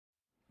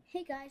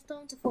Hey guys,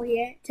 Tom4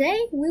 here. Today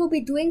we will be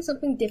doing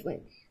something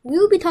different. We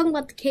will be talking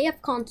about the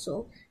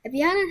KFConsole. If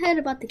you haven't heard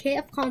about the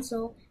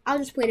KFConsole, I'll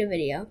just play the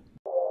video.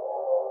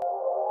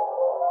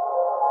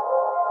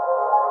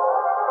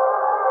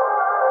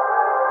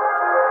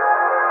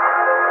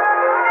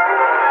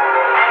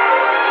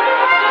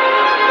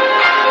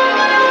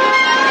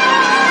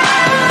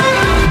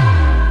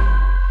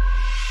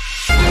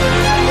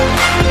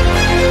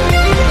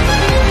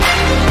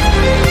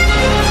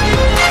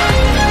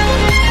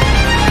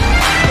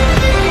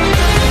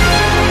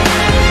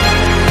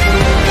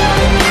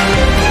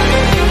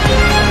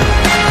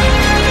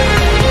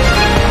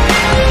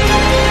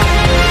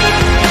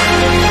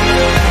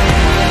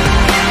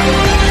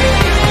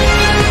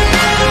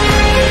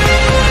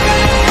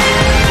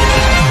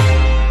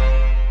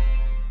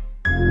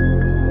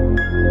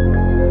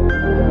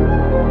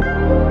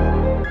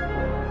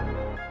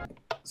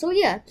 So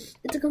yeah,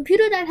 it's a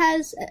computer that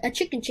has a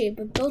chicken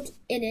chamber built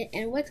in it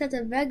and works as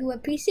a regular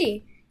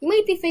PC. You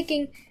might be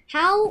thinking,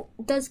 how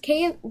does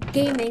gaming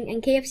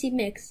and KFC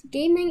mix?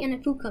 Gaming and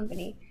a food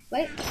company,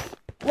 right?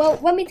 Well,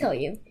 let me tell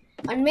you.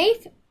 On May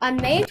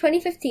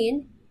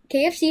 2015,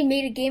 KFC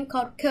made a game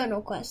called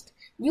Colonel Quest.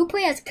 You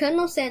play as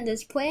Colonel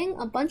Sanders playing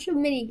a bunch of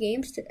mini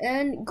games to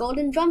earn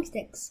golden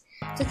drumsticks,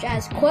 such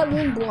as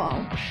Courtroom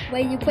Brawl,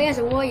 where you play as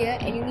a warrior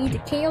and you need to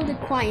KO the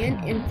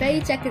client in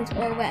 30 seconds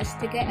or less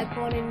to get a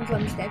golden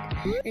drumstick,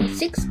 and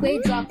 6th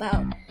grade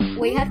Dropout,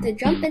 where you have to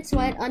jump and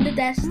slide under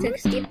desks to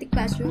escape the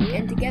classroom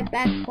and to get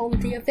back home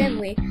to your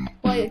family,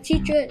 while your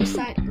teacher is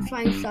trying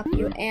to stop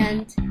you,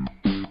 and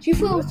she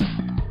falls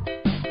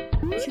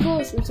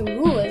with some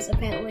rulers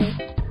apparently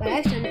by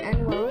accident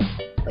and well,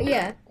 but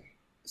yeah.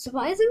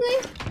 Surprisingly,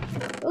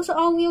 those are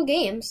all real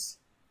games.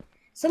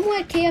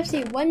 Someone at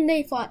KFC one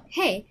day thought,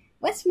 hey,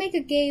 let's make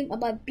a game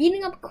about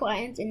beating up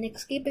clients and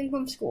escaping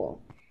from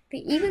school. They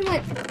even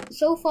went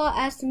so far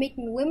as to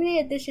making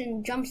limited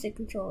edition drumstick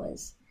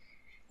controllers.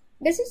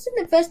 This isn't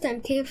the first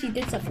time KFC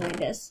did something like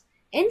this.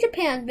 In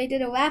Japan, they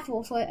did a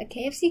raffle for a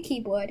KFC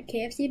keyboard,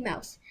 KFC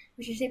mouse,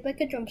 which is shaped like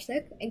a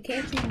drumstick, and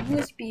KFC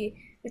USB,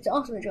 which is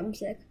also a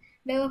drumstick.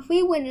 There were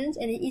 3 winners,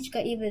 and they each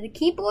got either the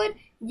keyboard,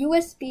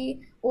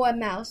 USB, or a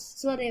mouse,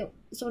 so there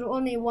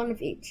only one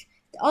of each.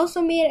 They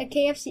also made a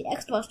KFC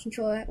Xbox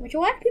controller, which a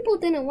lot of people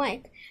didn't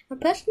like, but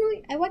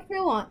personally, I liked it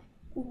a lot.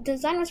 The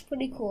design was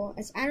pretty cool,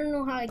 as I don't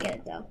know how to get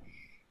it though.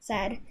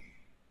 Sad.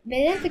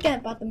 They didn't forget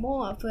about the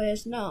mobile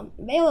players, no,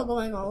 they were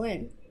going all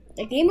in.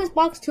 The game was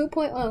Box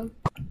 2.0,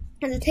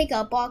 and a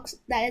takeout box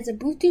that is a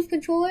Bluetooth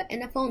controller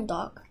and a phone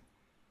dock.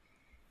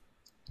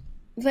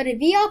 For the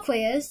VR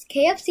players,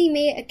 KFC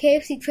made a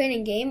KFC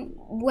training game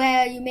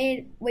where you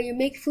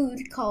make food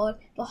called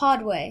The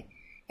Hard Way.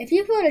 If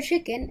you throw the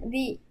chicken,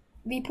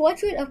 the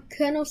portrait of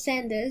Colonel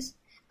Sanders'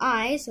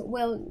 eyes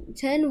will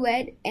turn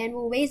red and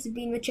will raise the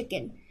beam of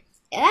chicken.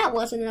 If that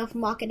wasn't enough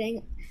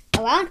marketing,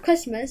 around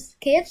Christmas,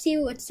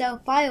 KFC would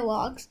sell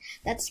fireworks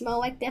that smell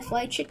like their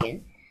fried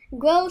chicken.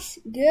 Gross,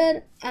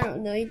 good, I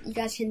don't know, you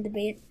guys can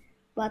debate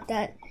about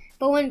that.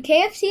 But when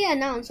KFC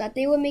announced that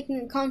they were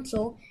making a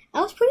console,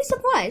 I was pretty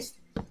surprised.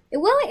 It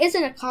really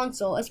isn't a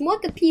console, it's more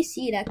like a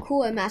PC that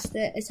Cooler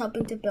Master is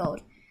helping to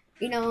build.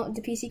 You know,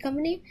 the PC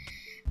company?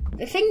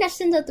 The thing that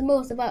stands out the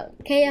most about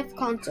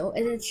KFConsole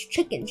is its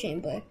chicken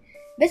chamber.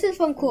 This is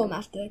from Cooler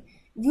Master.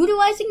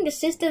 Utilizing the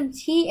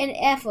system's heat and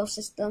airflow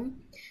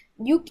system,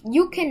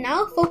 you can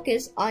now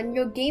focus on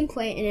your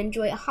gameplay and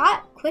enjoy a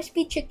hot,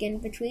 crispy chicken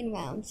between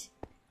rounds.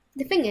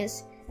 The thing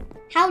is,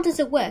 how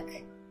does it work?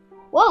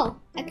 Well,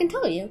 I can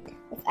tell you,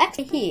 with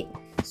extra heat,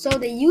 so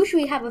they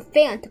usually have a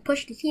fan to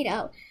push the heat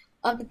out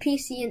of the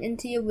PC and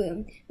into your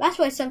room. That's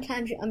why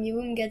sometimes your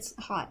room gets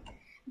hot.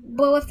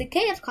 But with the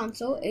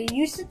KFConsole, it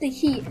uses the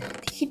heat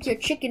to keep your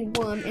chicken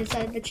warm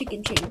inside the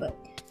chicken chamber,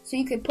 so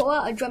you can pull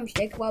out a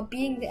drumstick while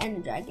beating the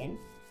Ender Dragon.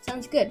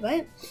 Sounds good,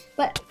 right?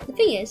 But the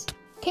thing is,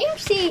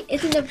 KFC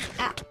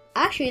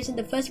isn't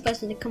the first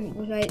person to come up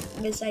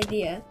with this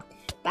idea.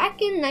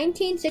 Back in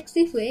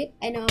 1963,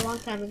 I know a long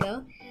time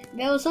ago,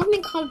 there was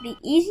something called the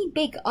Easy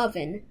Bake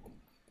Oven.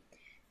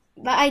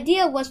 The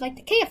idea was like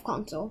the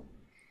KFConsole.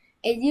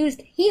 It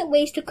used heat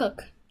waves to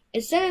cook.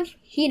 Instead of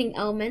heating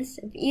elements,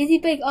 the Easy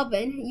Bake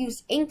Oven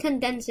used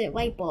incandescent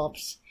light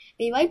bulbs.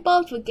 The light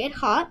bulbs would get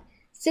hot,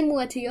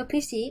 similar to your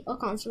PC or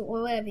console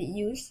or whatever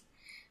you use,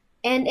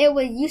 and it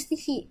would use the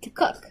heat to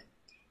cook.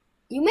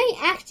 You may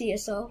ask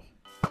yourself,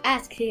 where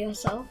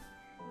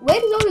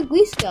does all the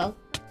grease go?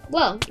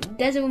 Well,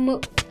 there's a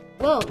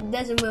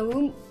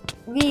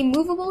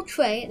removable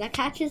tray that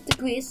catches the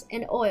grease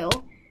and oil.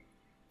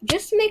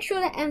 Just make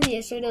sure to empty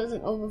it so it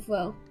doesn't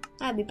overflow.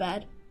 That'd be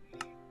bad.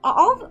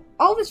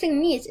 All this thing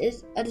needs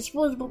is a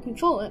disposable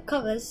controller it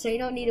covers, so you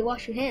don't need to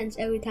wash your hands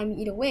every time you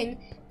eat a wing.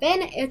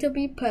 Then it'll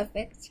be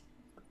perfect.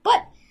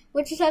 But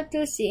we'll just have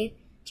to see.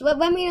 So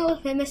let me know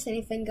if I missed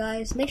anything,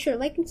 guys. Make sure to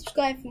like and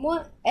subscribe for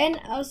more, and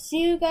I'll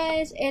see you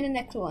guys in the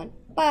next one.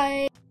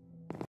 Bye.